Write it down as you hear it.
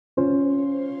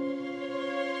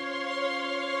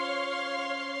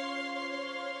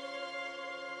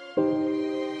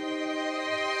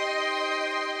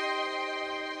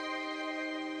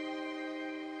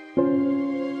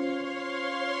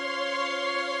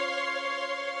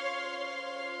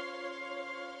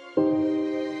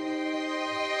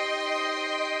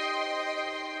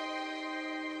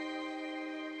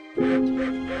This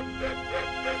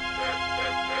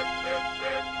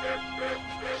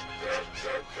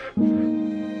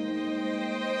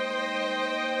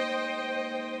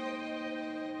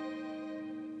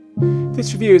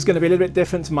review is going to be a little bit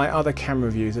different to my other camera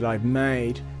reviews that I've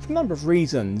made for a number of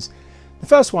reasons. The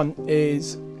first one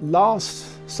is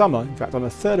last summer, in fact on the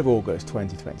 3rd of August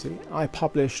 2020, I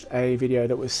published a video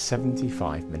that was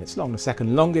 75 minutes long, the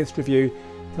second longest review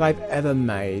that I've ever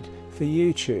made for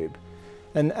YouTube.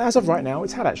 And as of right now,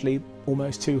 it's had actually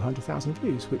almost 200,000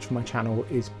 views, which for my channel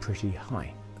is pretty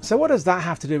high. So what does that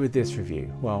have to do with this review?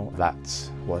 Well, that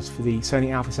was for the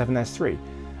Sony A7S III,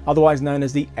 otherwise known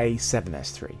as the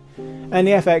A7S III. And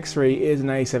the FX3 is an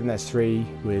A7S III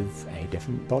with a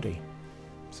different body.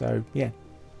 So yeah,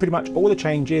 pretty much all the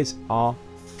changes are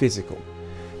physical.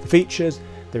 The features,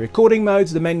 the recording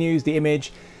modes, the menus, the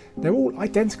image, they're all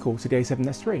identical to the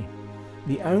A7S III.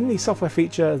 The only software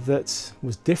feature that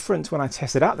was different when I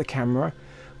tested out the camera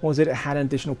was that it had an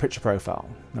additional picture profile,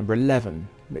 number 11,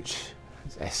 which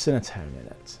has a Cinetone in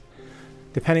it.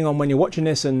 Depending on when you're watching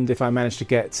this and if I manage to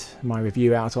get my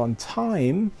review out on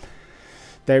time,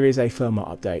 there is a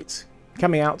firmware update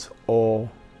coming out or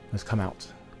has come out,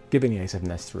 giving the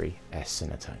A7S III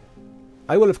Cinetone.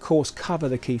 I will of course cover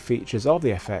the key features of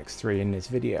the FX3 in this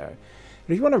video,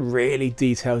 but if you want a really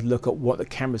detailed look at what the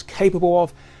camera is capable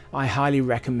of, I highly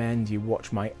recommend you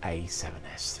watch my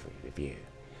A7S III review.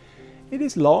 It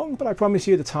is long, but I promise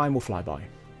you the time will fly by.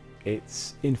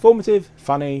 It's informative,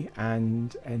 funny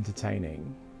and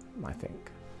entertaining, I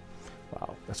think.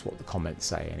 Well, that's what the comments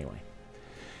say anyway.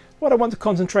 What I want to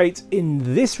concentrate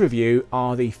in this review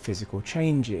are the physical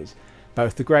changes,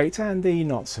 both the great and the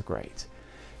not so great.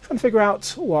 Trying to figure out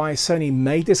why Sony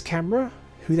made this camera,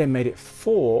 who they made it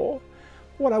for,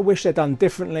 what I wish they'd done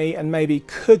differently and maybe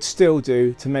could still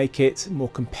do to make it more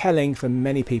compelling for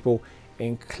many people,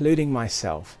 including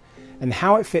myself, and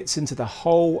how it fits into the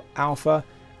whole Alpha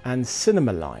and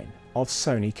Cinema line of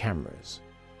Sony cameras.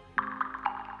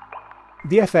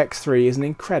 The FX3 is an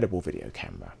incredible video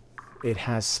camera. It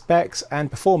has specs and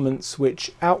performance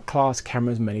which outclass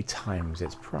cameras many times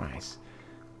its price.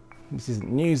 This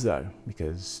isn't news though,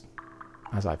 because,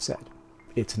 as I've said,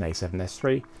 it's an A7S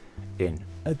III in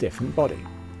a different body.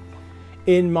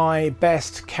 In my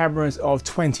best cameras of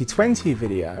 2020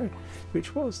 video,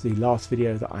 which was the last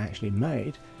video that I actually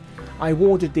made, I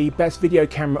awarded the best video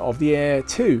camera of the year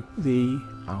to the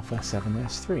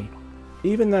A7S III,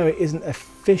 even though it isn't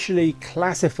officially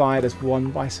classified as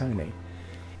one by Sony.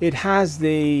 It has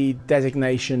the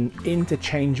designation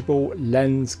Interchangeable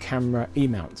Lens Camera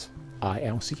E-Mount,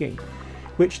 ILCE,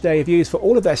 which they have used for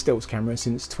all of their stills cameras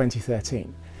since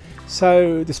 2013.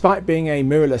 So despite being a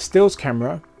mirrorless stills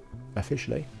camera,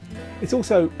 officially, it's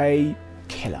also a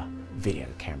killer video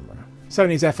camera.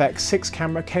 Sony's FX6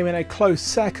 camera came in a close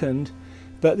second,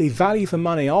 but the value for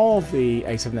money of the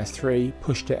A7S III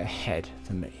pushed it ahead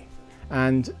for me.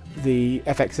 And the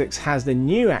FX6 has the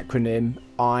new acronym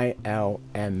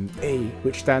ILME,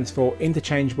 which stands for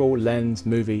Interchangeable Lens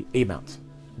Movie E-Mount,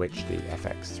 which the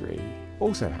FX3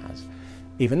 also has,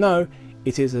 even though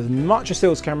it is as much a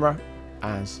stills camera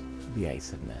as the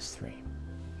A7S III.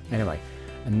 Anyway,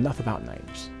 enough about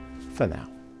names for now.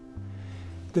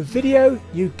 The video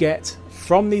you get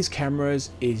from these cameras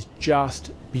is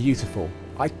just beautiful.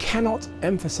 I cannot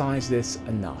emphasize this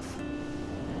enough.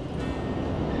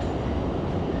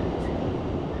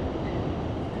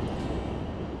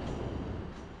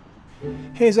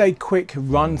 Here's a quick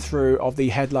run through of the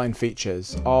headline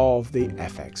features of the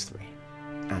FX3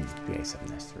 and the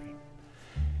A7S III.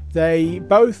 They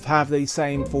both have the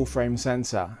same full frame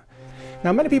sensor.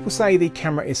 Now many people say the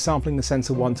camera is sampling the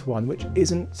sensor one-to-one, which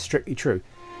isn't strictly true.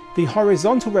 The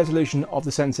horizontal resolution of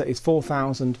the sensor is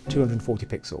 4,240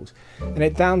 pixels, and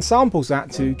it downsamples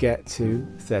that to get to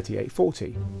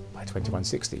 3840 by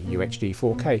 2160 UHD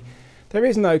 4K. There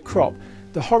is no crop.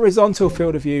 The horizontal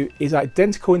field of view is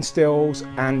identical in stills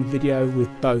and video with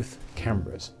both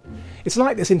cameras. It's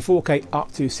like this in 4K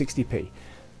up to 60p,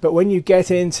 but when you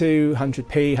get into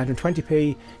 100p,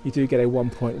 120p, you do get a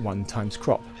 1.1 times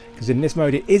crop, because in this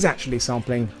mode it is actually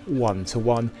sampling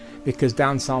one-to-one, because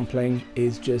downsampling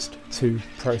is just too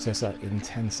processor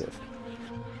intensive.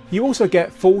 You also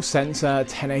get full sensor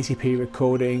 1080p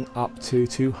recording up to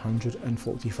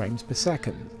 240 frames per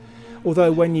second.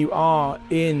 Although when you are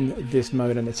in this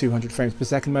mode and the 200 frames per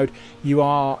second mode, you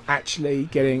are actually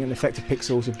getting an effective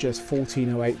pixels of just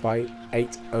 1408 by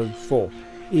 804,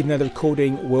 even though the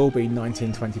recording will be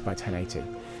 1920 by 1080.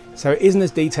 So it isn't as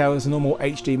detailed as a normal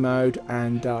HD mode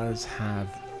and does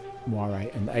have moire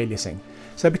and aliasing.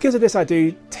 So because of this, I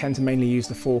do tend to mainly use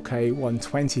the 4K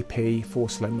 120p for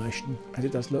slow motion, as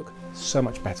it does look so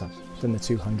much better than the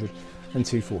 200 and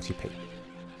 240p.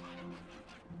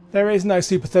 There is no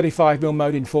Super 35mm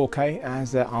mode in 4K,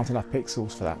 as there aren't enough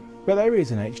pixels for that, but there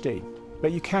is in HD.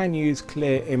 But you can use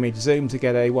clear image zoom to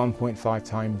get a 1.5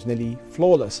 times nearly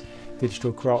flawless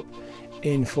digital crop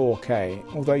in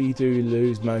 4K, although you do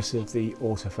lose most of the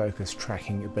autofocus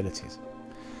tracking abilities.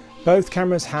 Both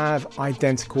cameras have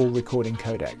identical recording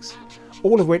codecs,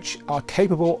 all of which are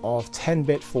capable of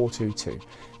 10-bit 422,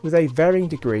 with a varying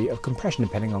degree of compression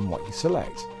depending on what you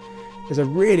select. There's a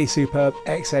really superb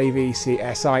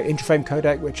XAVC SI interframe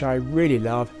codec, which I really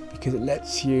love because it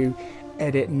lets you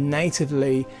edit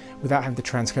natively without having to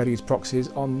transcode or use proxies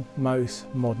on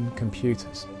most modern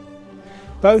computers.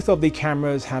 Both of the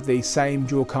cameras have the same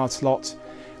dual card slot,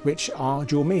 which are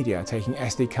dual media, taking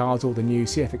SD cards or the new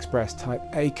CF Express Type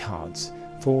A cards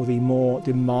for the more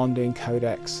demanding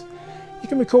codecs. You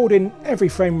can record in every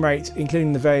frame rate,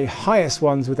 including the very highest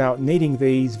ones, without needing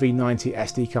these V90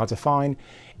 SD cards are fine.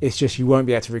 It's just you won't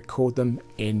be able to record them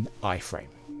in iframe.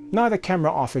 Neither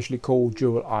camera are officially called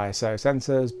dual ISO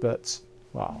sensors, but,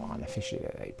 well, unofficially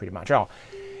they pretty much are.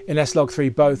 In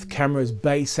S-Log3, both cameras'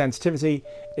 base sensitivity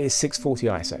is 640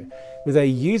 ISO, with a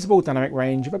usable dynamic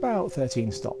range of about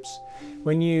 13 stops.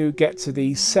 When you get to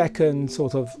the second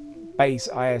sort of base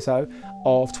ISO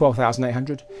of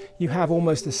 12,800, you have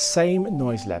almost the same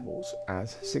noise levels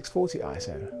as 640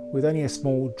 ISO, with only a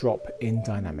small drop in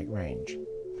dynamic range.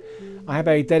 I have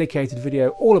a dedicated video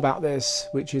all about this,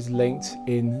 which is linked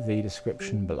in the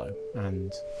description below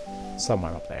and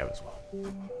somewhere up there as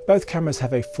well. Both cameras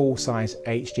have a full-size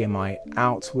HDMI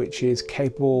out, which is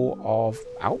capable of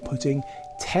outputting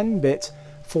 10-bit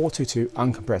 422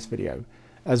 uncompressed video,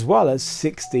 as well as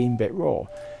 16-bit RAW,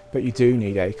 but you do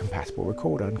need a compatible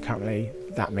recorder, and currently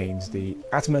that means the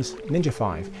Atomos Ninja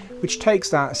 5, which takes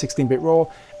that 16-bit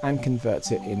RAW and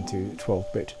converts it into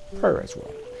 12-bit ProRes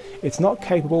RAW. It's not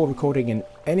capable of recording in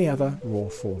any other RAW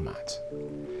format.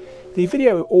 The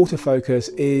video autofocus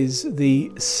is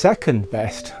the second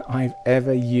best I've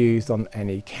ever used on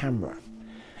any camera.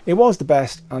 It was the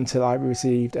best until I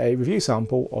received a review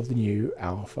sample of the new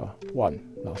Alpha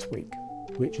 1 last week,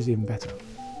 which is even better,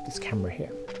 this camera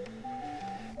here.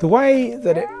 The way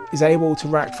that it is able to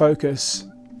rack focus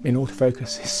in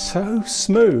autofocus is so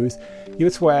smooth, you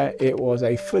would swear it was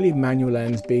a fully manual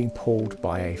lens being pulled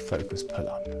by a focus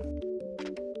puller.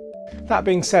 That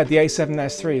being said, the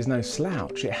A7S III is no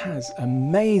slouch. It has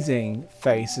amazing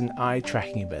face and eye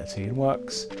tracking ability and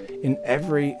works in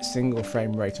every single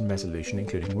frame rate and resolution,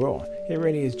 including RAW. It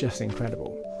really is just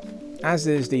incredible. As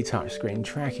is the touchscreen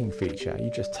tracking feature. You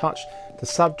just touch the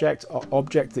subject or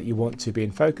object that you want to be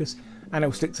in focus, and it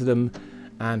will stick to them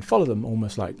and follow them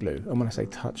almost like glue. And when I say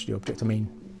touch the object, I mean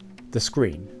the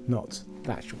screen, not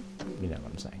the actual, you know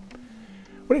what I'm saying.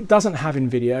 What it doesn't have in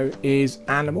video is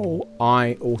animal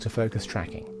eye autofocus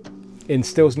tracking. In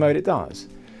stills mode it does,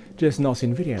 just not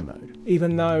in video mode,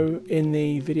 even though in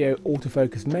the video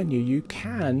autofocus menu you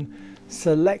can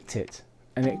select it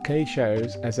and it clearly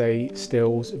shows as a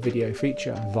stills video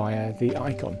feature via the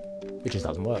icon. It just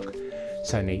doesn't work.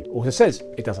 Sony also says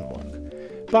it doesn't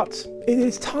work, but it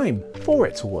is time for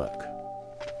it to work.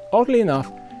 Oddly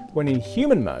enough, when in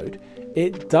human mode,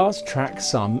 it does track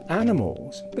some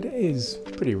animals, but it is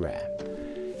pretty rare.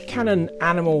 Canon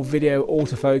animal video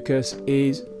autofocus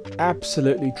is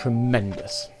absolutely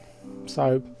tremendous.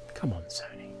 So come on,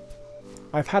 Sony.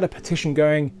 I've had a petition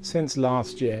going since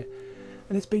last year, and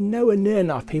there's been nowhere near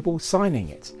enough people signing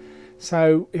it.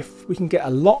 So if we can get a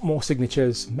lot more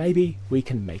signatures, maybe we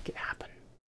can make it happen.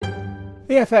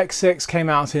 The FX6 came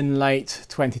out in late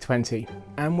 2020,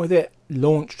 and with it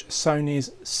launched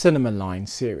Sony's Cinema line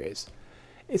series.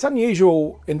 It's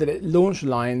unusual in that it launched the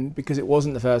line because it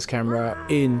wasn't the first camera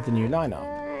in the new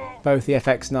lineup. Both the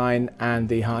FX9 and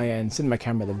the high-end cinema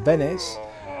camera, the Venice,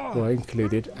 were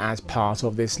included as part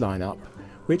of this lineup,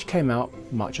 which came out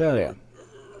much earlier.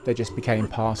 They just became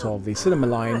part of the cinema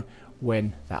line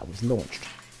when that was launched.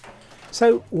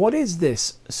 So what is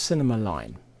this cinema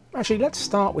line? Actually, let's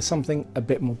start with something a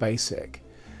bit more basic.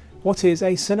 What is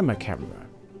a cinema camera?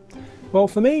 Well,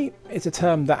 for me, it's a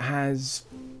term that has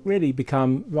really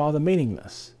become rather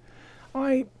meaningless.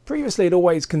 I previously had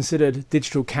always considered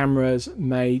digital cameras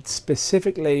made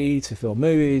specifically to film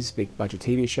movies, big budget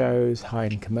TV shows,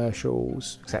 high-end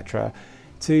commercials, etc.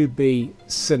 to be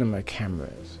cinema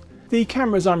cameras. The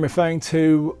cameras I'm referring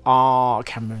to are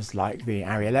cameras like the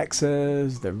Arri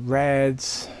Alexas, the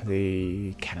Reds,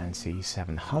 the Canon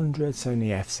C700, Sony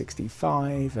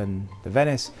FX3, and the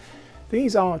Venice.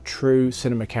 These are true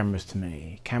cinema cameras to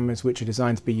me, cameras which are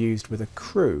designed to be used with a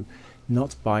crew,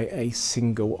 not by a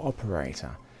single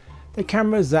operator. They're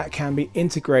cameras that can be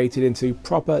integrated into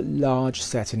proper large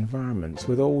set environments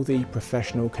with all the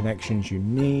professional connections you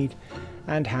need,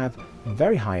 and have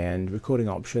very high-end recording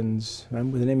options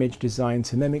and with an image designed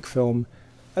to mimic film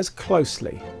as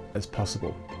closely as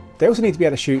possible. They also need to be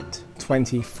able to shoot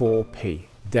 24p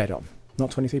dead on,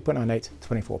 not 23.98,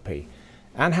 24p,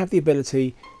 and have the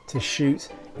ability to shoot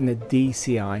in the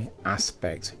DCI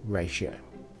aspect ratio.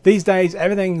 These days,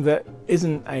 everything that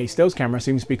isn't a stills camera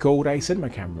seems to be called a cinema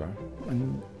camera,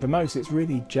 and for most it's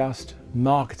really just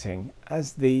marketing,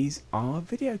 as these are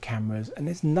video cameras and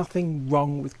there's nothing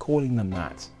wrong with calling them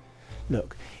that.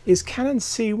 Look, is Canon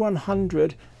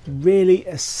C100 really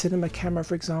a cinema camera,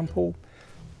 for example?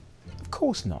 Of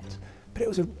course not, but it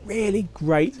was a really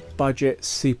great budget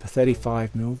Super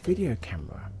 35mm video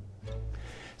camera.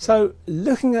 So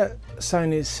looking at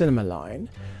Sony's cinema line,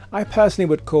 I personally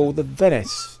would call the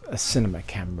Venice a cinema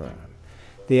camera,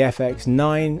 the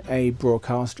FX9 a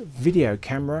broadcast video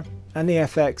camera, and the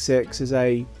FX6 is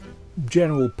a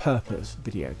general purpose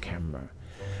video camera.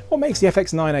 What makes the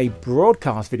FX9 a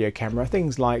broadcast video camera are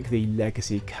things like the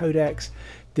legacy codecs,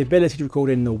 the ability to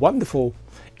record in the wonderful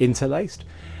interlaced,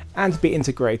 and to be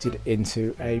integrated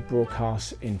into a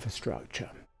broadcast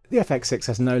infrastructure. The FX6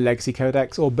 has no legacy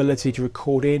codecs or ability to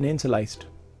record in interlaced.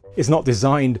 It's not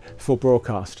designed for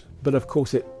broadcast, but of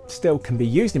course it still can be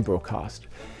used in broadcast.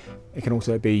 It can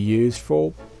also be used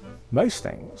for most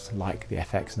things, like the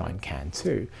FX9 can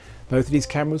too. Both of these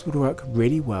cameras would work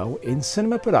really well in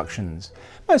cinema productions,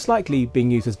 most likely being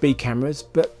used as B cameras,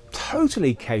 but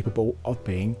totally capable of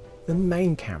being the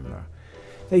main camera.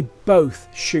 They both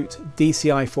shoot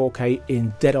DCI 4K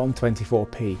in dead-on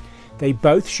 24p. They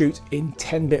both shoot in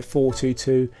 10-bit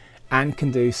 422 and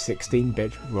can do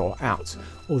 16-bit raw out,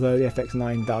 although the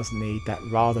FX9 does need that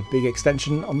rather big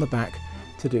extension on the back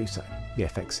to do so. The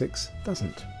FX6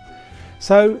 doesn't.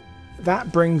 So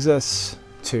that brings us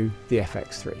to the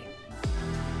FX3.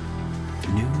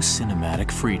 New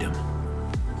cinematic freedom.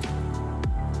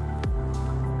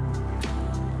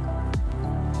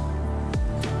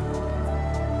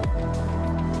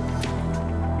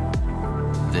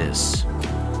 This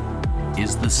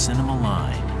is the cinema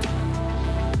line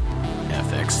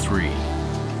FX3.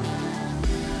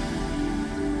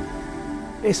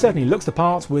 It certainly looks the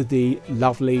part with the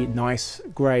lovely, nice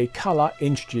grey colour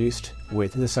introduced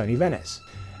with the Sony Venice.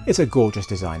 It's a gorgeous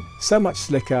design, so much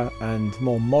slicker and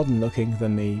more modern looking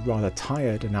than the rather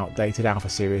tired and outdated Alpha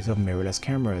series of mirrorless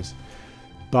cameras.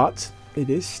 But it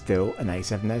is still an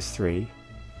A7S III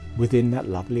within that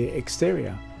lovely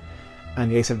exterior.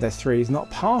 And the A7S III is not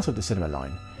part of the cinema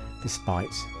line,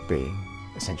 despite being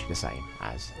essentially the same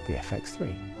as the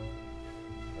FX3.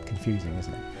 Confusing,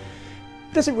 isn't it?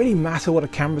 Does it really matter what a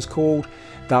camera's called?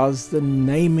 Does the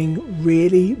naming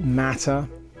really matter?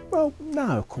 Well,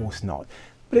 no, of course not.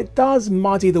 But it does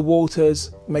muddy the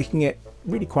waters, making it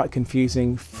really quite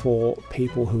confusing for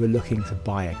people who are looking to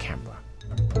buy a camera.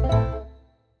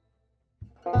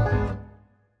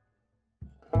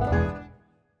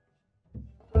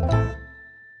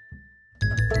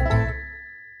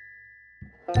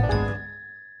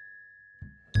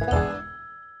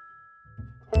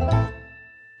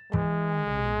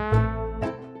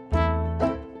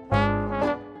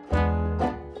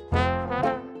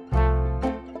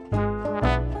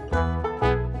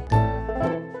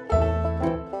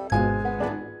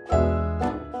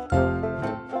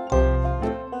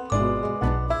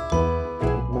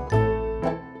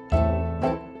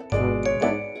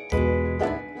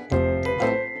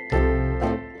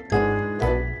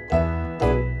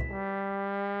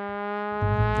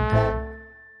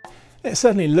 It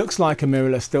certainly looks like a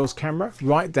mirrorless stills camera,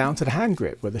 right down to the hand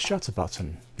grip with the shutter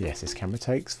button. Yes, this camera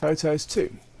takes photos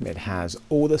too. It has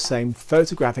all the same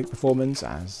photographic performance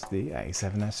as the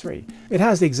A7S III. It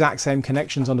has the exact same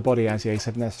connections on the body as the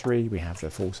A7S III. We have the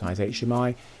full-size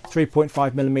HDMI,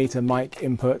 3.5mm mic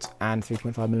input and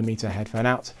 3.5mm headphone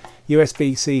out,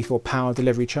 USB-C for power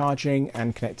delivery charging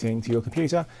and connecting to your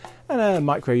computer, and a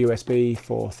micro USB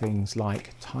for things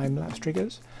like time-lapse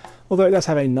triggers. Although it does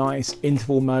have a nice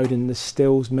interval mode in the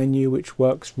stills menu, which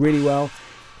works really well.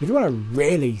 If you want a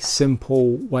really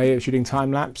simple way of shooting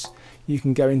time-lapse, you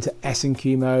can go into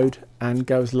S&Q mode and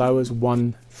go as low as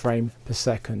 1 frame per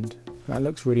second. That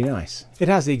looks really nice. It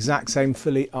has the exact same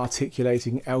fully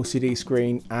articulating LCD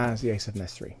screen as the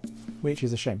A7S III, which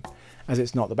is a shame, as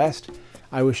it's not the best.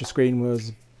 I wish the screen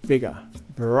was bigger,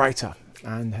 brighter,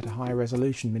 and had a higher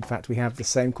resolution. In fact, we have the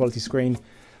same quality screen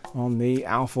on the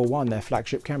Alpha 1, their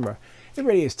flagship camera. It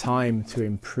really is time to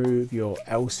improve your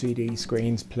LCD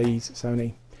screens, please,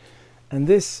 Sony. And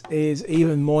this is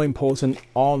even more important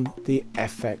on the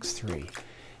FX3,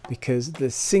 because the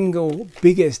single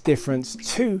biggest difference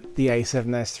to the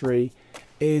A7S III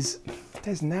is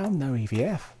there's now no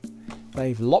EVF.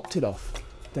 They've lopped it off.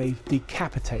 They've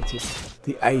decapitated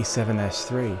the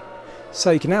A7S III.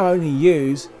 So you can now only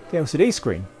use the LCD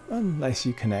screen, unless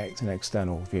you connect an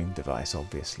external viewing device,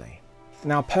 obviously.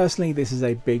 Now personally, this is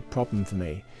a big problem for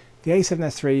me. The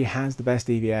A7S III has the best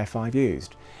EVF I've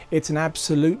used. It's an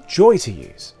absolute joy to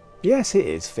use. Yes, it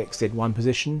is fixed in one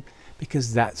position,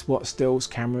 because that's what stills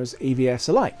cameras' EVFs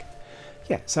are like.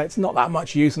 Yeah, so it's not that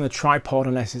much use on a tripod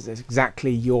unless it's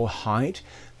exactly your height,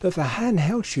 but for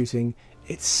handheld shooting,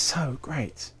 it's so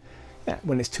great. Yeah,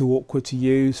 when it's too awkward to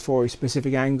use for a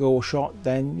specific angle or shot,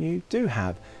 then you do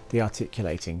have the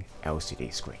articulating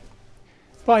LCD screen.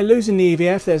 By losing the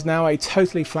EVF, there's now a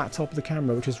totally flat top of the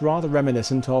camera, which is rather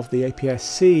reminiscent of the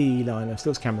APS-C line of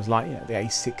stills cameras like the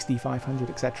A6500,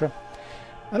 etc.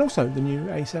 And also the new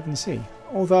A7C,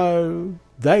 although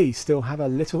they still have a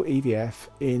little EVF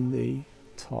in the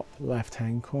top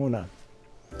left-hand corner.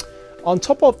 On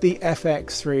top of the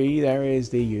FX3, there is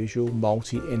the usual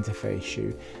multi-interface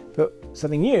shoe, but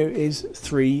something new is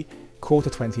 3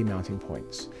 Q20 mounting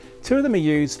points. 2 of them are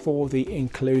used for the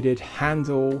included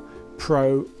Handle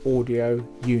Pro audio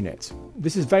unit.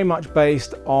 This is very much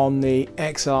based on the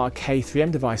XLR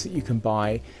K3M device that you can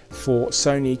buy for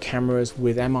Sony cameras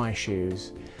with MI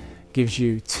shoes. Gives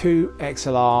you 2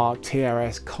 XLR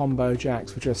TRS combo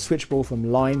jacks, which are switchable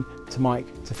from line to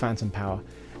mic to phantom power.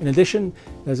 In addition,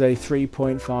 there's a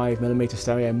 3.5mm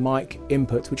stereo mic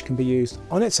input, which can be used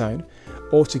on its own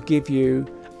or to give you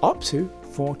up to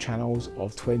 4 channels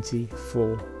of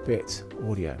 24-bit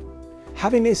audio.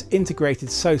 Having this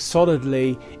integrated so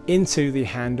solidly into the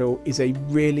handle is a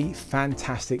really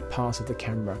fantastic part of the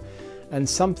camera, and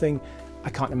something I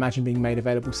can't imagine being made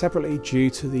available separately due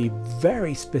to the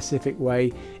very specific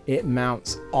way it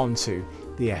mounts onto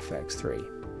the FX3.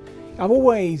 I've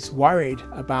always worried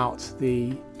about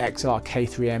the XLR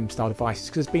K3M style devices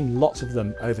because there's been lots of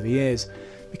them over the years,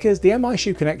 because the MI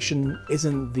shoe connection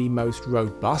isn't the most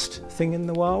robust thing in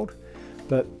the world,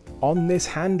 but on this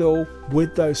handle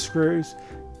with those screws,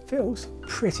 feels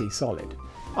pretty solid.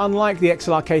 Unlike the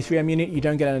XLR K3M unit, you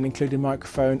don't get an included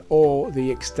microphone or the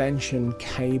extension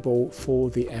cable for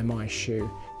the MI shoe.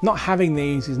 Not having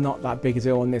these is not that big a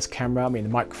deal on this camera. I mean, the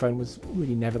microphone was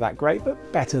really never that great,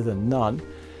 but better than none.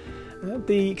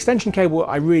 The extension cable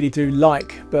I really do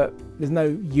like, but there's no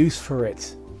use for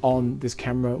it on this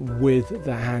camera with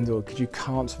the handle because you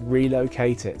can't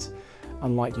relocate it,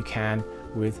 unlike you can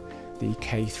with the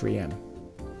K3M.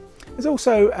 There's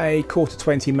also a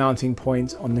Q20 mounting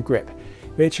point on the grip,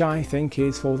 which I think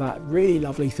is for that really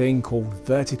lovely thing called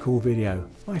vertical video,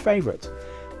 my favourite.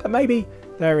 But maybe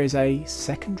there is a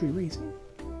secondary reason.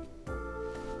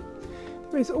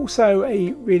 There is also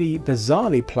a really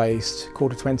bizarrely placed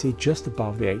Q20 just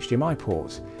above the HDMI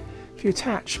port. If you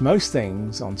attach most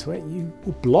things onto it, you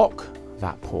will block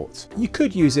that port. You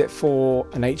could use it for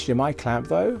an HDMI clamp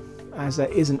though, as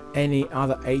there isn't any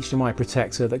other HDMI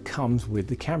protector that comes with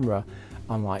the camera,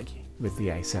 unlike with the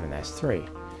A7S III.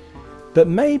 But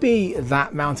maybe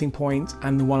that mounting point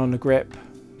and the one on the grip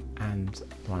and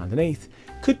the one underneath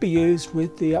could be used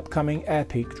with the upcoming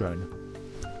AirPeak drone.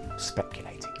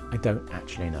 Speculating, I don't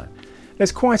actually know.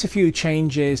 There's quite a few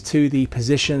changes to the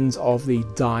positions of the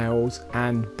dials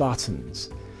and buttons.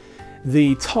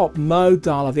 The top mode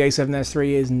dial of the A7S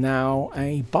III is now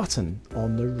a button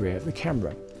on the rear of the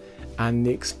camera, and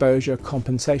the exposure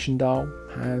compensation dial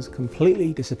has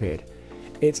completely disappeared.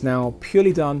 It's now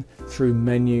purely done through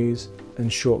menus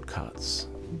and shortcuts.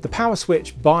 The power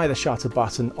switch by the shutter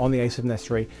button on the A7S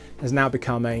III has now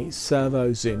become a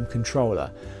servo zoom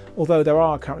controller, although there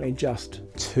are currently just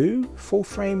 2 full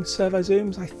frame servo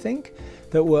zooms, I think,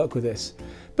 that work with this.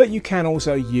 But you can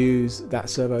also use that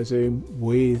servo zoom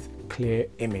with clear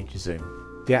image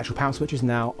zoom. The actual power switch is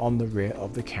now on the rear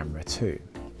of the camera too.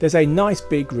 There's a nice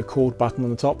big record button on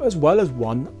the top as well as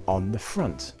one on the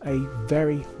front, a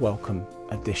very welcome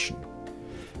addition.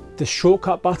 The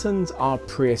shortcut buttons are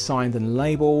pre-assigned and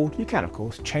labelled. You can of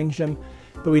course change them,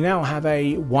 but we now have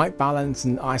a white balance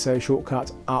and ISO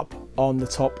shortcut up on the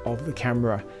top of the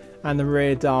camera, and the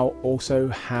rear dial also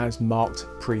has marked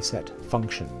preset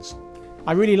functions.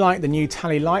 I really like the new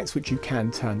tally lights, which you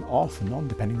can turn off and on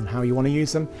depending on how you want to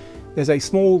use them. There's a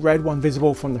small red one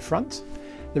visible from the front.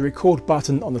 The record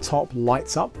button on the top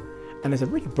lights up, and there's a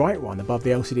really bright one above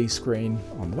the LCD screen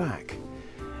on the back.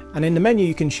 And in the menu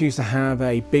you can choose to have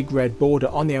a big red border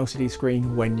on the LCD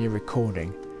screen when you're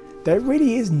recording. There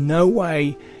really is no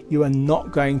way you are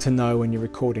not going to know when you're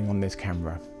recording on this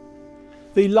camera.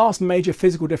 The last major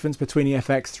physical difference between the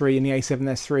FX3 and the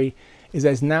A7S III is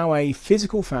there's now a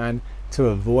physical fan to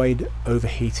avoid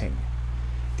overheating.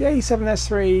 The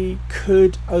A7S III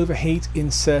could overheat in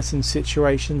certain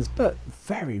situations, but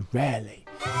very rarely.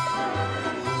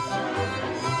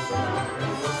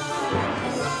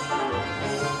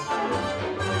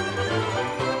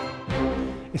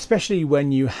 Especially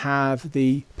when you have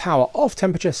the power off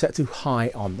temperature set to high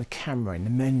on the camera in the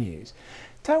menus.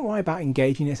 Don't worry about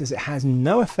engaging this, as it has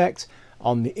no effect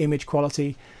on the image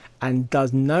quality and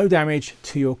does no damage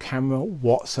to your camera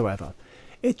whatsoever.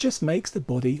 It just makes the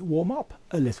body warm up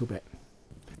a little bit.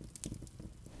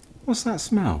 What's that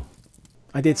smell?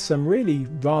 I did some really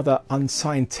rather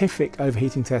unscientific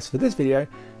overheating tests for this video,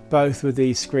 both with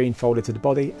the screen folded to the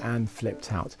body and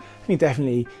flipped out. You can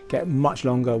definitely get much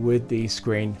longer with the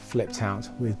screen flipped out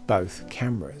with both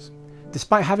cameras.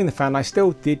 Despite having the fan, I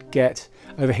still did get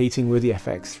overheating with the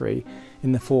FX3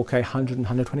 in the 4K 100 and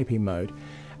 120p mode.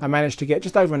 I managed to get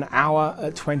just over an hour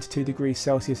at 22 degrees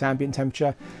Celsius ambient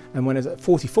temperature, and when it was at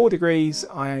 44 degrees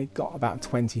I got about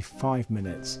 25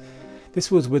 minutes.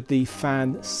 This was with the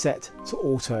fan set to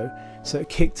auto, so it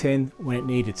kicked in when it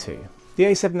needed to. The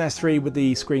A7S III with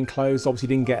the screen closed obviously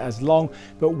didn't get as long,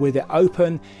 but with it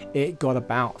open it got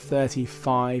about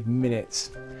 35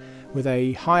 minutes. With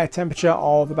a higher temperature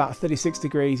of about 36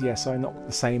 degrees, yes, so not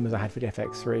the same as I had for the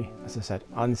FX3, as I said,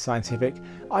 unscientific,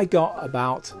 I got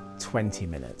about 20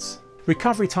 minutes.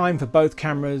 Recovery time for both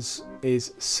cameras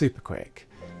is super quick.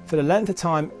 For the length of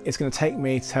time it's going to take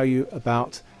me to tell you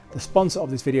about the sponsor of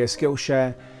this video,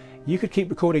 Skillshare, you could keep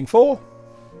recording for,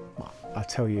 well, I'll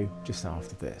tell you just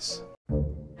after this.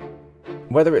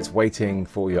 Whether it's waiting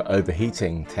for your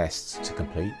overheating tests to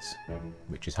complete,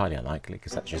 which is highly unlikely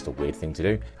because that's just a weird thing to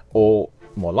do, or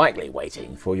more likely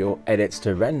waiting for your edits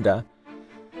to render,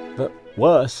 but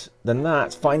worse than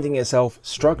that, finding yourself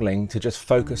struggling to just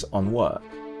focus on work.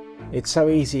 It's so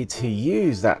easy to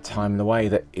use that time in a way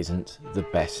that isn't the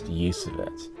best use of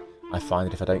it. I find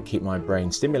that if I don't keep my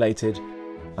brain stimulated,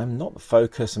 I'm not the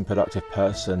focused and productive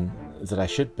person that I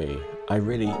should be. I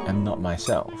really am not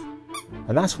myself.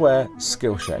 And that's where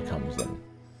Skillshare comes in.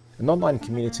 An online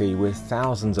community with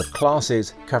thousands of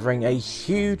classes covering a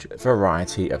huge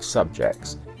variety of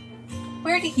subjects.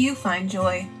 Where do you find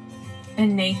joy?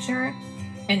 In nature?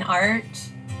 In art?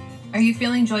 Are you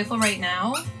feeling joyful right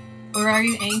now? Or are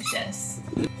you anxious?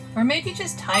 Or maybe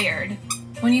just tired?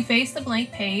 When you face the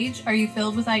blank page, are you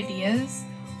filled with ideas?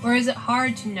 Or is it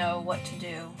hard to know what to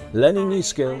do? Learning new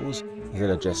skills that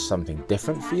are just something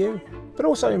different for you, but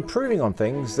also improving on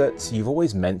things that you've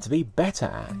always meant to be better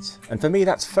at. And for me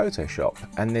that's Photoshop,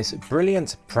 and this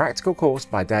brilliant practical course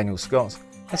by Daniel Scott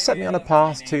has set me on a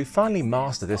path to finally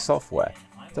master this software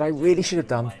that I really should have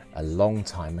done a long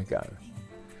time ago.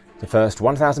 The first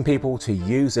 1,000 people to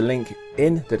use the link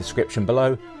in the description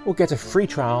below will get a free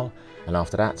trial, and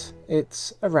after that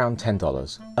it's around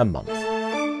 $10 a month.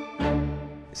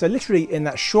 So literally in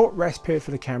that short rest period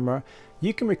for the camera,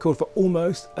 you can record for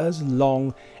almost as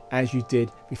long as you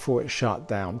did before it shut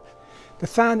down. The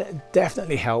fan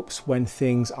definitely helps when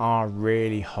things are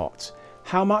really hot.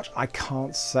 How much I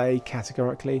can't say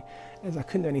categorically, as I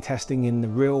couldn't do any testing in the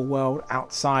real world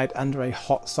outside under a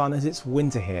hot sun, as it's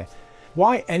winter here.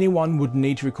 Why anyone would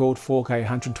need to record 4K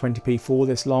 120p for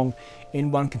this long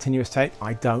in one continuous take,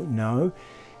 I don't know.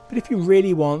 But if you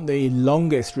really want the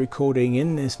longest recording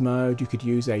in this mode, you could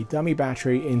use a dummy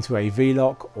battery into a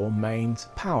V-lock or mains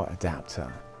power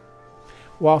adapter.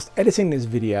 Whilst editing this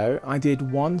video, I did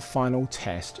one final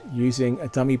test using a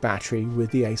dummy battery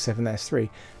with the A7S III,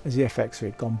 as the FX3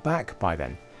 had gone back by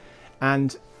then.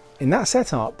 And in that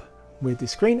setup, with the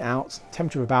screen out,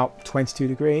 temperature of about 22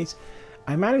 degrees,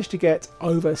 I managed to get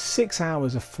over 6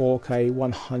 hours of 4K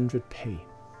 100p.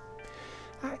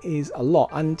 That is a lot,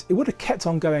 and it would have kept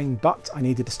on going, but I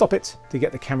needed to stop it to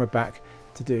get the camera back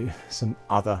to do some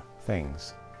other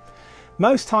things.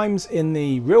 Most times in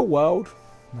the real world,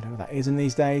 whatever that is in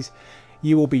these days,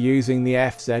 you will be using the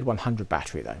FZ100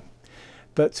 battery though.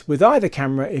 But with either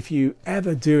camera, if you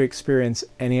ever do experience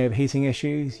any overheating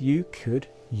issues, you could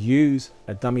use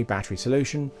a dummy battery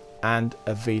solution and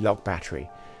a V-lock battery,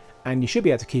 and you should be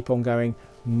able to keep on going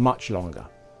much longer.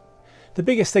 The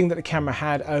biggest thing that the camera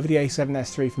had over the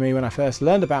A7S III for me when I first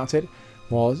learned about it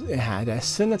was it had a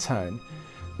Cinetone.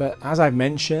 But as I've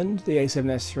mentioned, the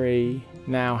A7S III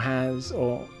now has,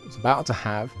 or is about to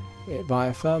have, it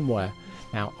via firmware.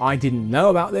 Now I didn't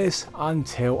know about this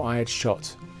until I had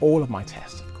shot all of my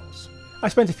tests, of course. I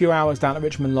spent a few hours down at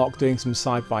Richmond Lock doing some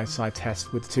side-by-side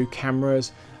tests with the two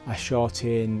cameras, I shot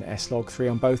in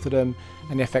S-Log3 on both of them,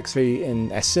 and the FX3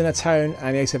 in S-Cinetone,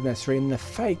 and the A7S3 in the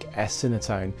fake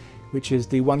S-Cinetone, which is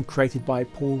the one created by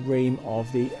Paul Ream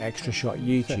of the Extra Shot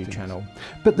YouTube channel.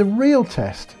 But the real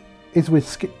test is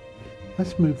with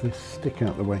let's move this stick out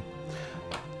of the way.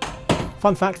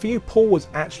 Fun fact for you, Paul was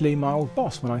actually my old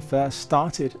boss when I first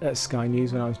started at Sky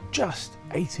News when I was just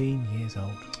 18 years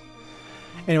old.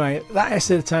 Anyway, that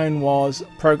S-Cinetone was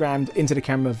programmed into the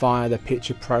camera via the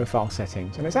picture profile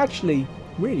settings, and it's actually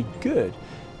really good,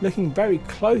 looking very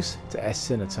close to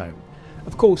S-Cinetone.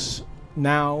 Of course,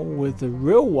 now with the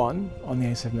real one on the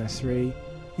A7S3,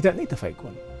 you don't need the fake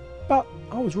one, but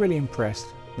I was really impressed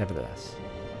nevertheless.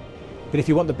 But if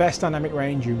you want the best dynamic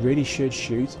range, you really should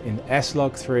shoot in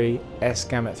S-Log3,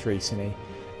 S-Gamut3 Cine,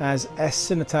 as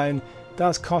S-Cinetone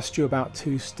does cost you about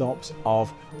 2 stops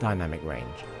of dynamic range.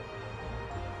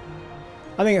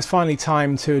 I think it's finally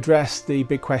time to address the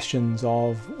big questions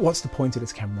of what's the point of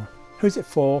this camera, who's it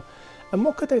for, and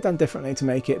what could they have done differently to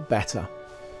make it better,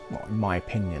 well, in my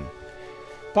opinion.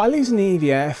 By losing the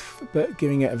EVF but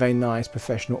giving it a very nice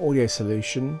professional audio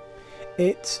solution,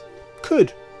 it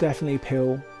could definitely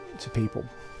appeal to people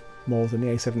more than the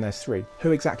A7S III.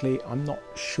 Who exactly, I'm not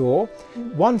sure.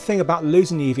 One thing about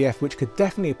losing the EVF which could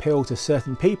definitely appeal to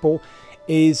certain people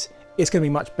is it's going to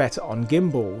be much better on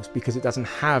gimbals because it doesn't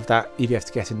have that EVF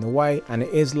to get in the way, and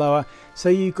it is lower, so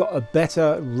you've got a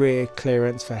better rear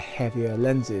clearance for heavier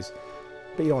lenses.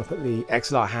 But you don't want to put the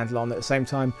XLR handle on at the same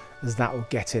time, as that will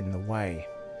get in the way.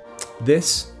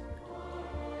 This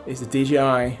is the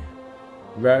DJI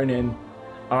Ronin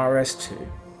RS2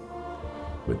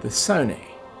 with the Sony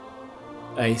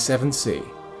A7C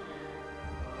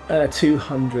and a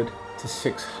 200 to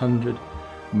 600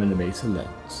 millimeter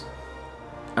lens,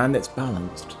 and it's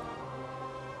balanced.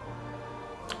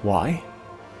 Why?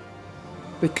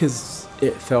 Because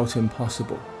it felt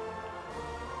impossible.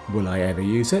 Will I ever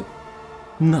use it?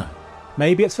 No.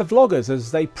 Maybe it's for vloggers,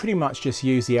 as they pretty much just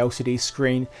use the LCD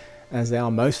screen as they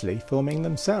are mostly filming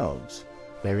themselves.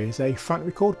 There is a front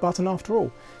record button after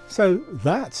all, so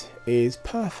that is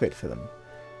perfect for them.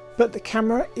 But the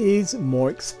camera is more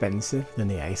expensive than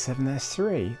the A7S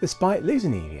III, despite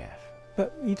losing the EVF.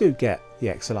 But you do get the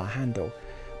XLR handle.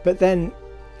 But then,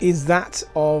 is that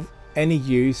of any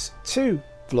use to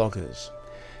vloggers?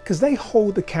 Because they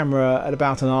hold the camera at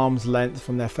about an arm's length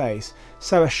from their face,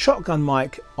 so a shotgun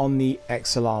mic on the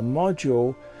XLR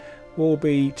module will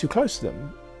be too close to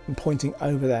them and pointing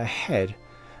over their head.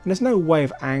 And there's no way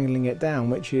of angling it down,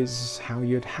 which is how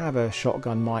you'd have a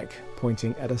shotgun mic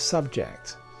pointing at a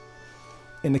subject.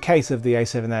 In the case of the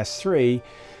A7S III,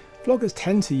 vloggers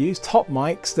tend to use top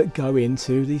mics that go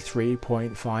into the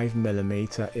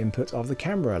 3.5mm input of the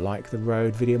camera, like the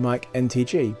Rode VideoMic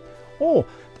NTG, or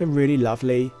the really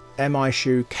lovely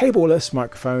MI-Shoe cableless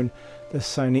microphone, the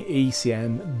Sony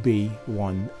ECM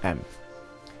B1M.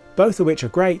 Both of which are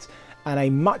great and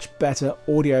a much better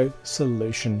audio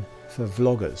solution for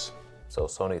vloggers. So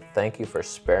Sony, thank you for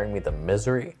sparing me the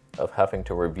misery of having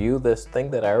to review this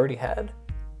thing that I already had.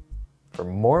 For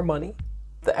more money,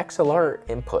 the XLR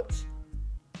inputs.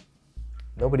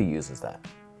 Nobody uses that.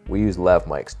 We use lav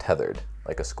mics tethered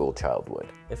like a school child would.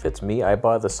 If it's me, I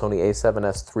buy the Sony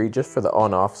A7S III just for the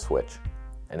on-off switch.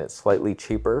 And it's slightly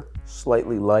cheaper,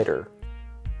 slightly lighter.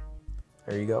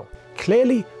 There you go.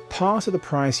 Clearly, part of the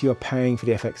price you're paying for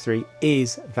the FX3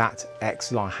 is that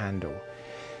XLR handle.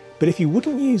 But if you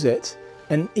wouldn't use it,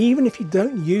 and even if you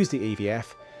don't use the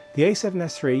EVF, the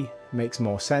A7S III makes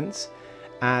more sense,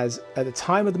 as at the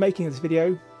time of the making of this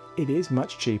video, it is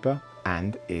much cheaper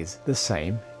and is the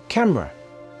same camera.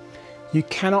 You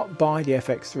cannot buy the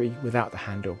FX3 without the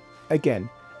handle. Again,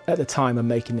 at the time of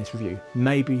making this review,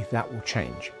 maybe that will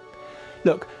change.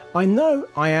 Look, I know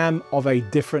I am of a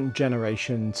different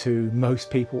generation to most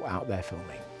people out there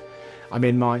filming. I'm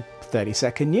in my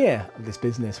 32nd year of this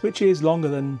business, which is longer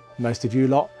than most of you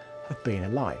lot have been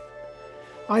alive.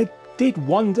 I did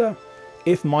wonder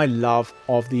if my love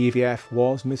of the EVF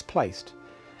was misplaced,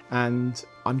 and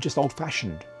I'm just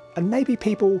old-fashioned, and maybe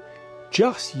people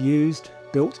just used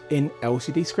built-in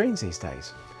LCD screens these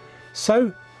days.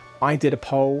 So I did a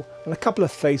poll on a couple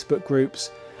of Facebook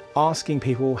groups asking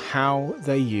people how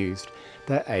they used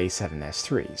their A7S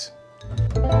IIIs.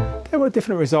 There were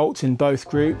different results in both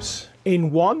groups.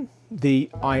 In one, the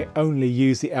I only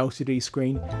use the LCD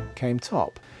screen came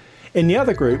top. In the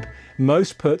other group,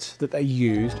 most put that they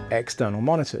used external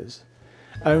monitors.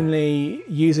 Only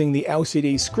using the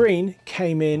LCD screen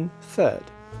came in third.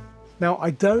 Now,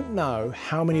 I don't know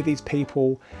how many of these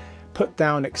people put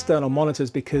down external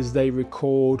monitors because they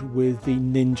record with the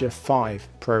Ninja 5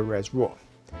 ProRes RAW.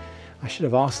 I should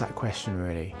have asked that question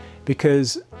really,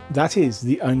 because that is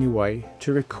the only way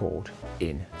to record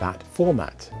in that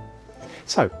format.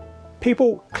 So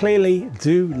people clearly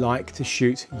do like to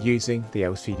shoot using the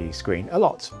LCD screen a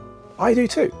lot. I do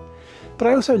too, but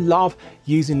I also love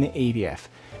using the EVF,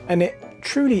 and it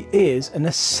truly is an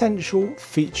essential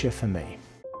feature for me.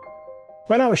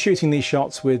 When I was shooting these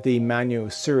shots with the manual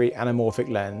Suri anamorphic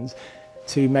lens,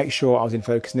 to make sure I was in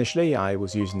focus initially, I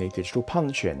was using the digital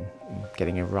punch-in,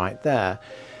 getting it right there.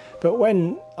 But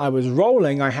when I was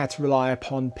rolling, I had to rely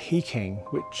upon peaking,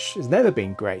 which has never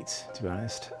been great, to be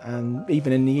honest, and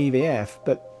even in the EVF,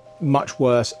 but much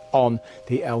worse on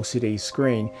the LCD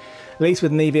screen. At least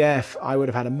with an EVF, I would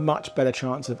have had a much better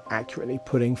chance of accurately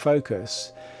putting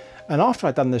focus. And after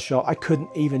I'd done the shot, I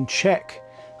couldn't even check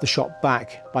the shot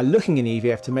back by looking in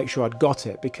EVF to make sure I'd got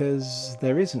it, because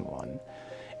there isn't one.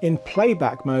 In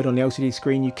playback mode on the LCD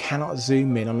screen, you cannot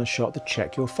zoom in on a shot to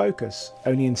check your focus,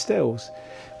 only in stills.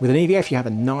 With an EVF, you have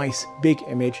a nice big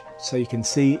image so you can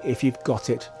see if you've got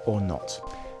it or not.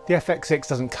 The FX6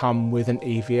 doesn't come with an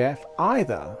EVF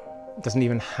either. It doesn't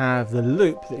even have the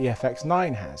loop that the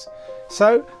FX9 has.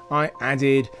 So I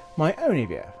added my own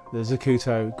EVF, the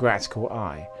Zacuto Gratical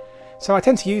Eye. So I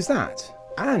tend to use that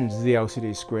and the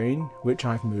LCD screen, which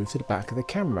I've moved to the back of the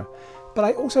camera. But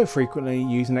I also frequently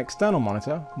use an external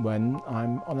monitor when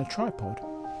I'm on a tripod,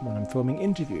 when I'm filming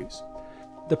interviews.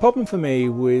 The problem for me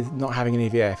with not having an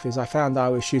EVF is I found I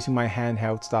was shooting my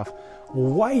handheld stuff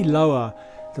way lower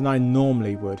than I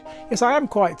normally would. Yes, I am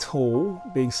quite tall,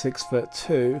 being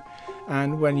 6'2",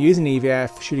 and when using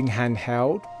EVF, shooting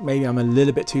handheld, maybe I'm a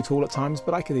little bit too tall at times,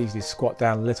 but I could easily squat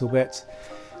down a little bit.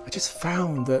 I just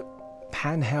found that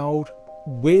handheld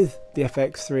with the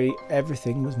FX3,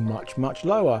 everything was much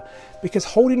lower, because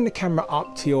holding the camera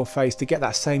up to your face to get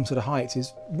that same sort of height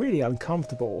is really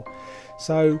uncomfortable.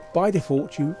 So by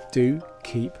default, you do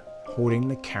keep holding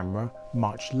the camera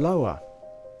much lower.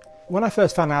 When I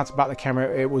first found out about the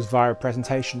camera, it was via a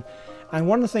presentation, and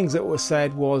one of the things that was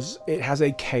said was it has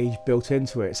a cage built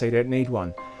into it, so you don't need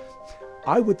one.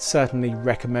 I would certainly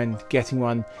recommend getting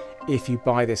one if you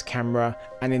buy this camera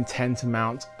and intend to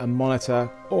mount a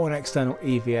monitor or an external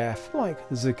EVF like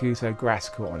the Zacuto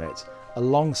Gratical on it,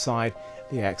 alongside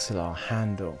the XLR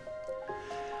handle.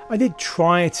 I did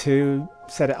try to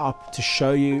set it up to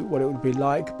show you what it would be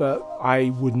like, but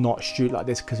I would not shoot like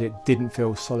this because it didn't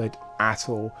feel solid at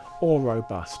all or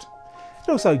robust.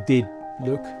 It also did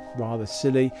look rather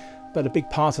silly, but a big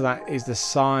part of that is the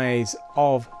size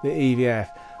of the EVF.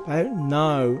 I don't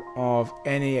know of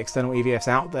any external EVFs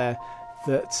out there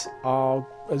that are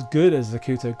as good as the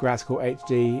Zacuto Gratical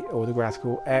HD or the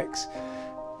Gratical X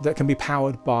that can be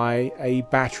powered by a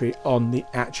battery on the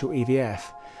actual EVF.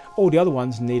 All the other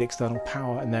ones need external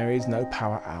power, and there is no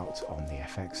power out on the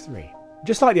FX3.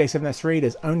 Just like the A7S III,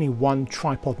 there's only one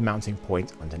tripod mounting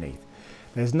point underneath.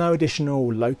 There's no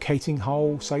additional locating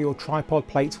hole, so your tripod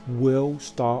plates will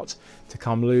start to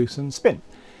come loose and spin.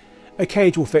 A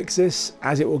cage will fix this,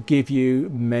 as it will give you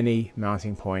many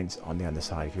mounting points on the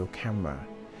underside of your camera.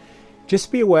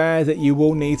 Just be aware that you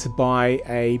will need to buy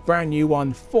a brand new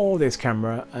one for this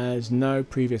camera, as no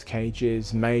previous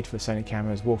cages made for Sony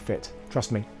cameras will fit.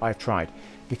 Trust me, I've tried,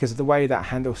 because of the way that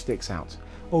handle sticks out.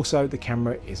 Also, the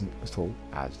camera isn't as tall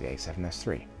as the A7S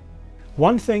III.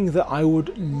 One thing that I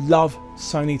would love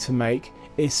Sony to make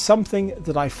is something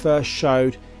that I first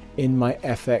showed in my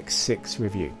FX6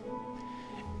 review.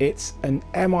 It's an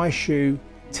MI shoe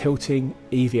tilting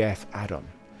EVF add-on.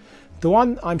 The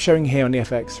one I'm showing here on the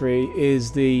FX3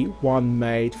 is the one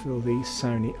made for the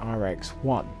Sony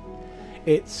RX1.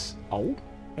 It's old,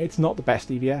 it's not the best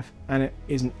EVF, and it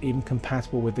isn't even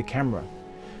compatible with the camera.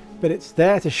 But it's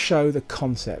there to show the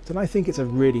concept, and I think it's a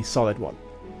really solid one.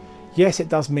 Yes, it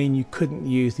does mean you couldn't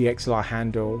use the XLR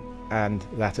handle and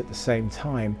that at the same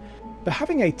time, but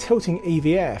having a tilting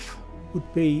EVF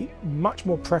would be much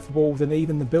more preferable than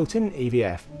even the built-in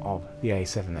EVF of the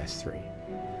A7S III.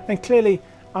 And clearly,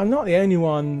 I'm not the only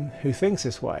one who thinks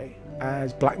this way,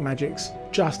 as Blackmagic's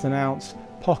just announced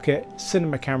Pocket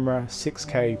Cinema Camera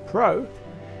 6K Pro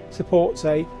supports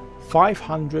a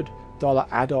 $500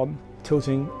 add-on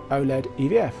tilting OLED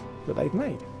EVF that they've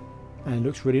made, and it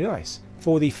looks really nice.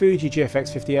 For the Fuji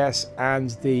GFX50S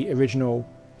and the original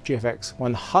GFX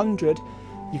 100,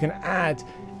 you can add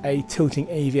a tilting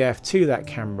EVF to that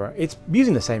camera. It's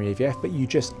using the same EVF, but you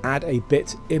just add a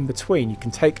bit in between. You can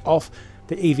take off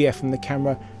the EVF from the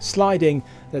camera, sliding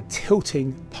the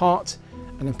tilting part,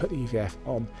 and then put the EVF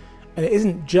on. And it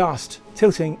isn't just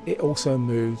tilting, it also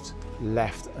moves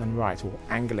left and right, or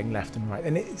angling left and right,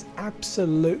 and it's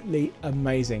absolutely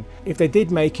amazing. If they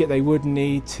did make it, they would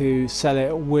need to sell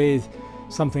it with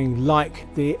something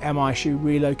like the MI shoe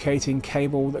relocating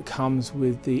cable that comes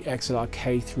with the XLR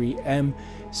K3M,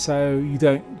 so you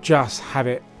don't just have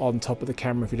it on top of the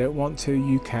camera. If you don't want to,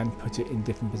 you can put it in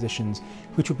different positions,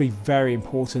 which will be very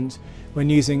important when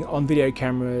using on video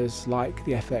cameras like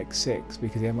the FX6,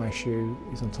 because the MI shoe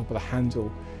is on top of the handle,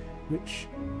 which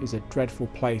is a dreadful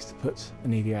place to put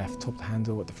an EVF, top of the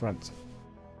handle at the front.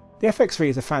 The FX3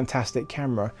 is a fantastic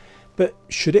camera, but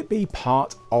should it be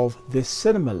part of this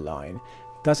cinema line?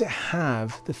 Does it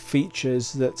have the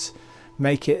features that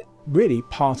make it really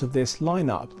part of this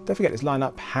lineup? Don't forget, this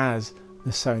lineup has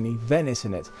the Sony Venice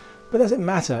in it. But does it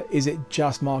matter? Is it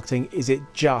just marketing? Is it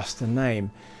just a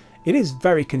name? It is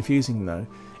very confusing though.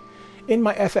 In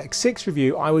my FX6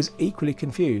 review, I was equally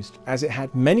confused, as it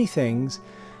had many things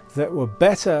that were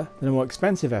better than a more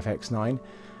expensive FX9,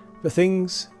 but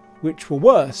things which were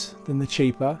worse than the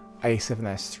cheaper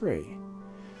A7S III.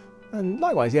 And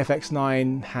likewise, the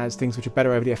FX9 has things which are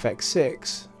better over the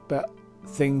FX6, but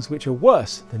things which are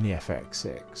worse than the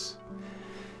FX6.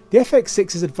 The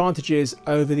FX6's advantages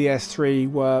over the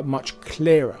S3 were much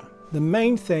clearer. The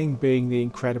main thing being the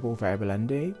incredible variable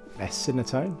ND,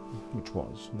 S-Cinetone, which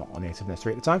was not on the A7S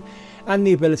III at the time, and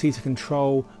the ability to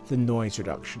control the noise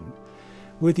reduction,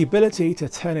 with the ability to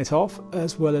turn it off,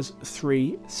 as well as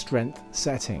 3 strength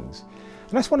settings.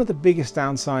 And that's one of the biggest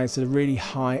downsides to the really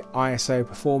high ISO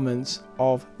performance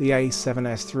of the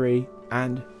A7S III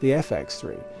and the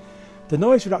FX3. The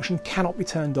noise reduction cannot be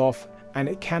turned off, and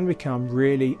it can become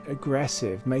really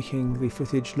aggressive, making the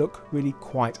footage look really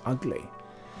quite ugly.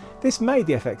 This made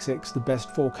the FX6 the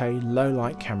best 4K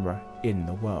low-light camera in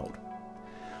the world.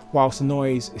 Whilst the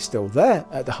noise is still there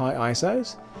at the high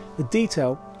ISOs, the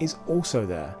detail is also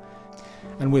there.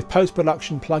 And with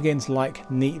post-production plugins like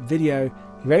Neat Video,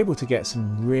 you're able to get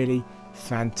some really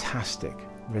fantastic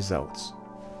results.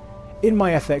 In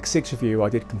my FX6 review, I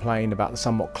did complain about the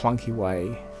somewhat clunky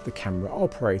way the camera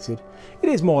operated. It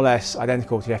is more or less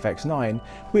identical to the FX9,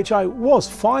 which I was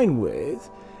fine with.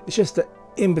 It's just that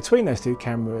in between those two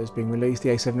cameras being released, the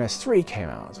A7S III came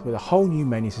out with a whole new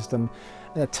menu system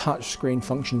and a touchscreen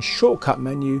function shortcut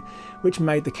menu, which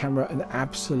made the camera an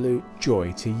absolute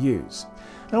joy to use.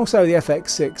 And also the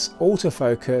FX6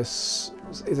 autofocus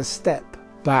is a step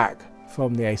back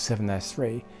from the A7S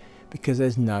III because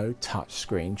there's no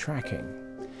touchscreen tracking.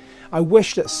 I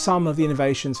wish that some of the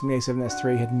innovations from the A7S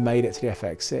III had made it to the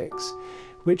FX6,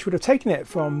 which would have taken it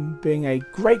from being a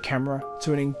great camera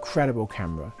to an incredible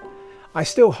camera. I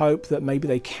still hope that maybe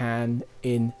they can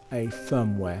in a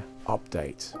firmware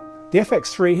update. The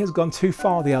FX3 has gone too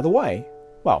far the other way.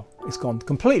 Well, it's gone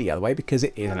completely the other way because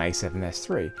it is an A7S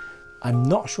III. I'm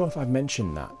not sure if I've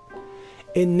mentioned that.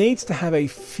 It needs to have a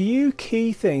few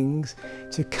key things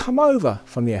to come over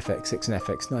from the FX6 and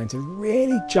FX9 to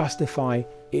really justify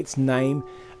its name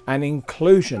and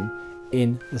inclusion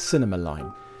in the cinema line.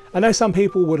 I know some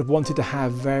people would have wanted to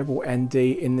have variable ND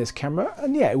in this camera,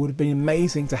 and yeah, it would have been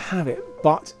amazing to have it,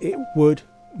 but it would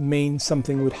mean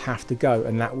something would have to go,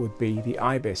 and that would be the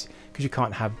IBIS, because you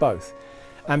can't have both.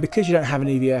 And because you don't have an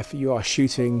EVF, you are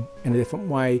shooting in a different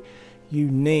way, you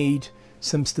need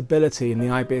some stability, and the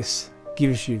IBIS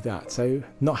gives you that, so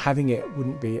not having it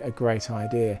wouldn't be a great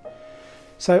idea.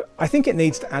 So I think it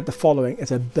needs to add the following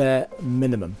as a bare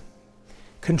minimum: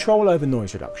 control over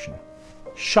noise reduction,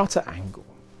 shutter angle,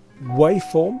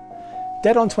 waveform,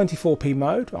 dead on 24p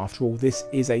mode, after all this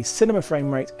is a cinema frame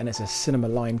rate and it's a cinema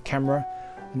line camera,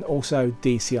 and also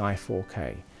DCI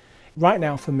 4K. Right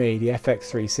now for me, the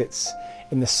FX3 sits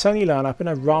in the Sony lineup in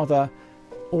a rather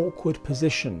awkward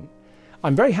position.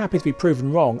 I'm very happy to be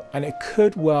proven wrong, and it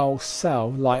could well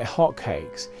sell like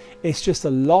hotcakes. It's just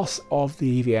the loss of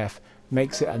the EVF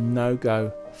makes it a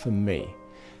no-go for me.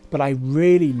 But I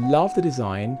really love the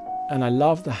design and I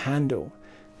love the handle,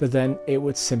 but then it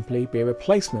would simply be a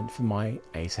replacement for my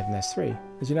A7S III.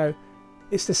 As you know,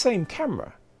 it's the same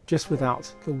camera, just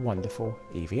without the wonderful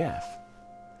EVF.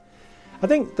 I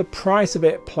think the price of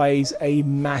it plays a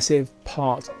massive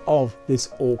part of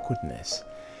this awkwardness.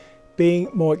 Being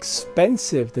more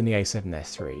expensive than the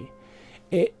A7S III,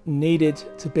 it needed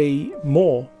to be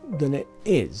more than it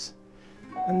is.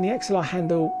 And the XLR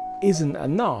handle isn't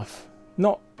enough,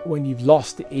 not when you've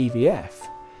lost the EVF,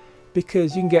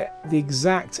 because you can get the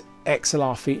exact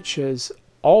XLR features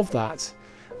of that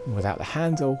without the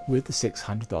handle with the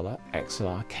 $600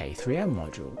 XLR K3M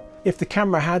module. If the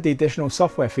camera had the additional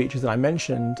software features that I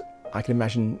mentioned, I can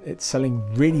imagine it selling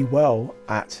really well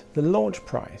at the launch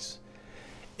price.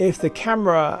 If the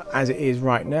camera, as it is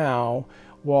right now,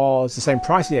 was the same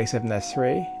price as the A7S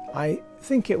III, I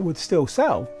think it would still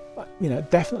sell you know,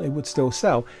 definitely would still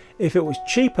sell. If it was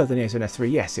cheaper than the A7S III,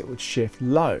 yes, it would shift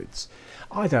loads.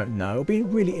 I don't know. It'll be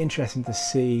really interesting to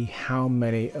see how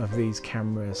many of these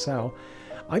cameras sell.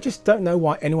 I just don't know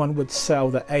why anyone would sell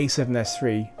the A7S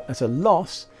III at a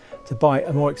loss to buy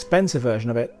a more expensive version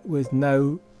of it with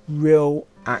no real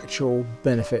actual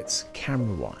benefits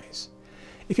camera-wise.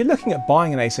 If you're looking at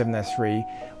buying an A7S III,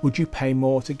 would you pay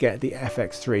more to get the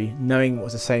FX3 knowing it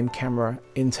was the same camera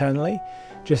internally,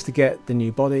 just to get the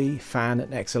new body, fan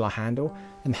and XLR handle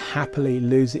and happily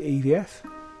lose the EVF?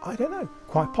 I don't know,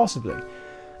 quite possibly.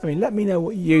 I mean, let me know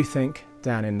what you think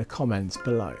down in the comments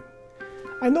below.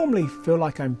 I normally feel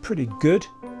like I'm pretty good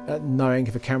at knowing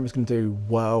if a camera's going to do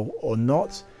well or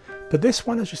not, but this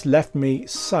one has just left me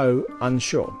so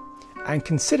unsure. And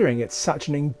considering it's such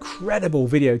an incredible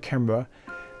video camera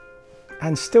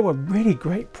and still a really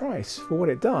great price for what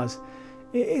it does,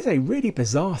 it is a really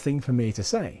bizarre thing for me to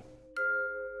say.